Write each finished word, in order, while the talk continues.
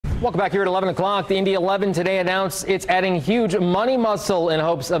Welcome back here at 11 o'clock. The Indy 11 today announced it's adding huge money muscle in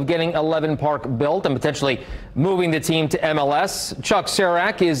hopes of getting 11 Park built and potentially moving the team to MLS. Chuck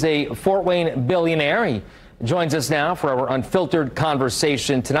Surack is a Fort Wayne billionaire. He joins us now for our unfiltered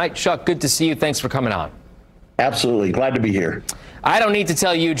conversation tonight. Chuck, good to see you. Thanks for coming on. Absolutely. Glad to be here. I don't need to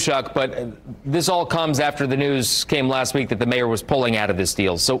tell you, Chuck, but this all comes after the news came last week that the mayor was pulling out of this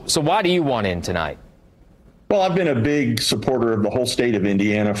deal. So why do you want in tonight? Well, I've been a big supporter of the whole state of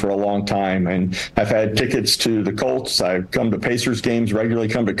Indiana for a long time, and I've had tickets to the Colts. I've come to Pacers games, regularly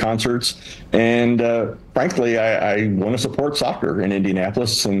come to concerts, and frankly, I want to support soccer in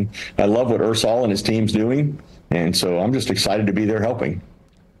Indianapolis, and I love what Ursal and his team's doing, and so I'm just excited to be there helping.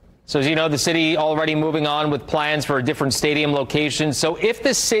 So as you know, the city already moving on with plans for a different stadium location. So if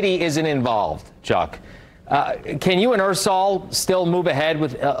the city isn't involved, Chuck, can you and Ursal still move ahead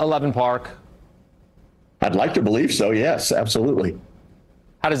with 11 Park? I'd like to believe so, yes, absolutely.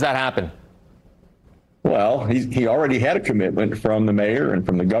 How does that happen? Well, he already had a commitment from the mayor and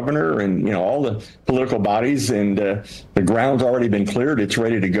from the governor and, you know, all the political bodies, and the ground's already been cleared. It's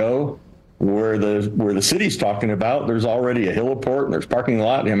ready to go. Where the city's talking about, there's already a heliport and there's parking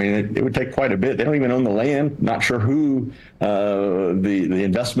lot. I mean, it would take quite a bit. They don't even own the land. Not sure who the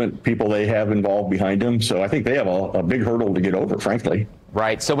investment people they have involved behind them. So I think they have a big hurdle to get over, frankly.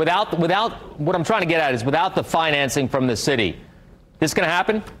 Right. So without what I'm trying to get at is without the financing from the city, this going to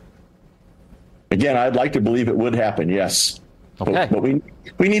happen? Again, I'd like to believe it would happen. Yes. Okay. But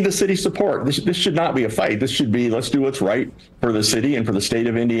we need the city support. This should not be a fight. This should be, let's do what's right for the city and for the state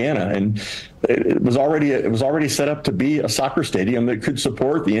of Indiana. And it was already set up to be a soccer stadium that could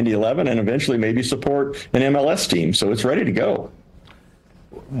support the Indy 11 and eventually maybe support an MLS team. So it's ready to go.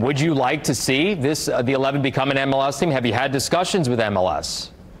 Would you like to see this the 11 become an MLS team? Have you had discussions with MLS?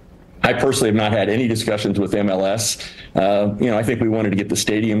 I personally have not had any discussions with MLS. I think we wanted to get the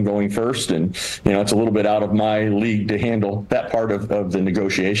stadium going first, and it's a little bit out of my league to handle that part of the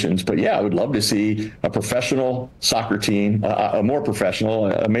negotiations. But yeah, I would love to see a professional soccer team, a more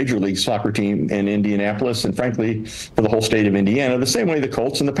professional, a major league soccer team in Indianapolis, and frankly, for the whole state of Indiana, the same way the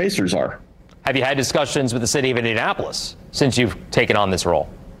Colts and the Pacers are. Have you had discussions with the city of Indianapolis since you've taken on this role?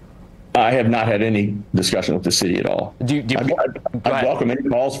 I have not had any discussion with the city at all. I welcome any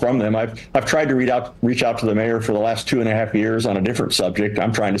calls from them. I've tried to reach out to the mayor for the last 2.5 years on a different subject.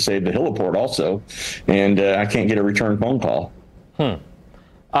 I'm trying to save the heliport also, and I can't get a return phone call. In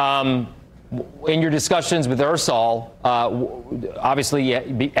your discussions with Ursal, obviously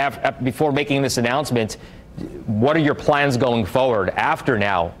before making this announcement, what are your plans going forward after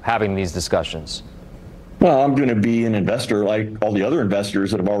now having these discussions? Well, I'm going to be an investor like all the other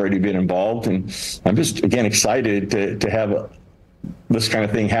investors that have already been involved. And I'm just, again, excited to have this kind of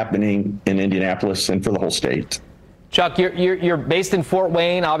thing happening in Indianapolis and for the whole state. Chuck, you're based in Fort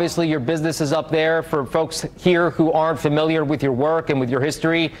Wayne. Obviously, your business is up there. For folks here who aren't familiar with your work and with your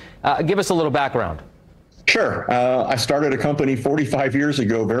history, give us a little background. Sure. I started a company 45 years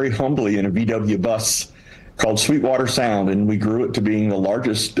ago, very humbly, in a VW bus called Sweetwater Sound, and we grew it to being the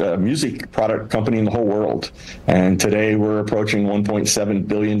largest music product company in the whole world. And today we're approaching $1.7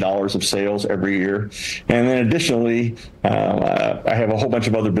 billion of sales every year. And then additionally, I have a whole bunch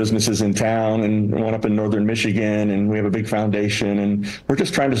of other businesses in town and one up in northern Michigan, and we have a big foundation, and we're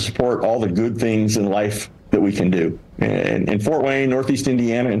just trying to support all the good things in life that we can do in Fort Wayne, Northeast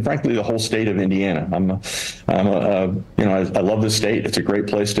Indiana, and frankly, the whole state of Indiana. I love this state. It's a great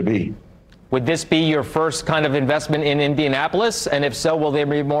place to be. Would this be your first kind of investment in Indianapolis? And if so, will there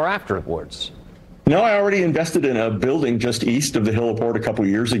be more afterwards? No, I already invested in a building just east of the heliport a couple of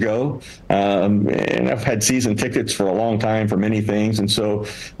years ago. And I've had season tickets for a long time for many things. And so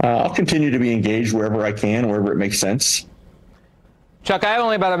I'll continue to be engaged wherever I can, wherever it makes sense. Chuck, I have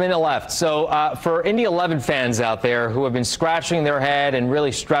only about a minute left. So for Indy 11 fans out there who have been scratching their head and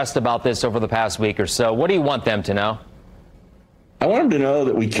really stressed about this over the past week or so, what do you want them to know? I want them to know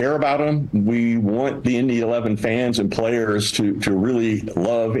that we care about them. We want the Indy 11 fans and players to really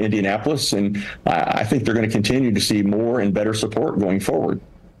love Indianapolis, and I think they're going to continue to see more and better support going forward.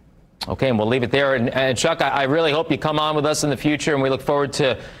 Okay, and we'll leave it there. And Chuck, I really hope you come on with us in the future, and we look forward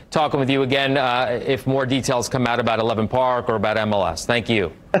to talking with you again if more details come out about 11 Park or about MLS. Thank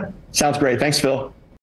you. Sounds great. Thanks, Phil.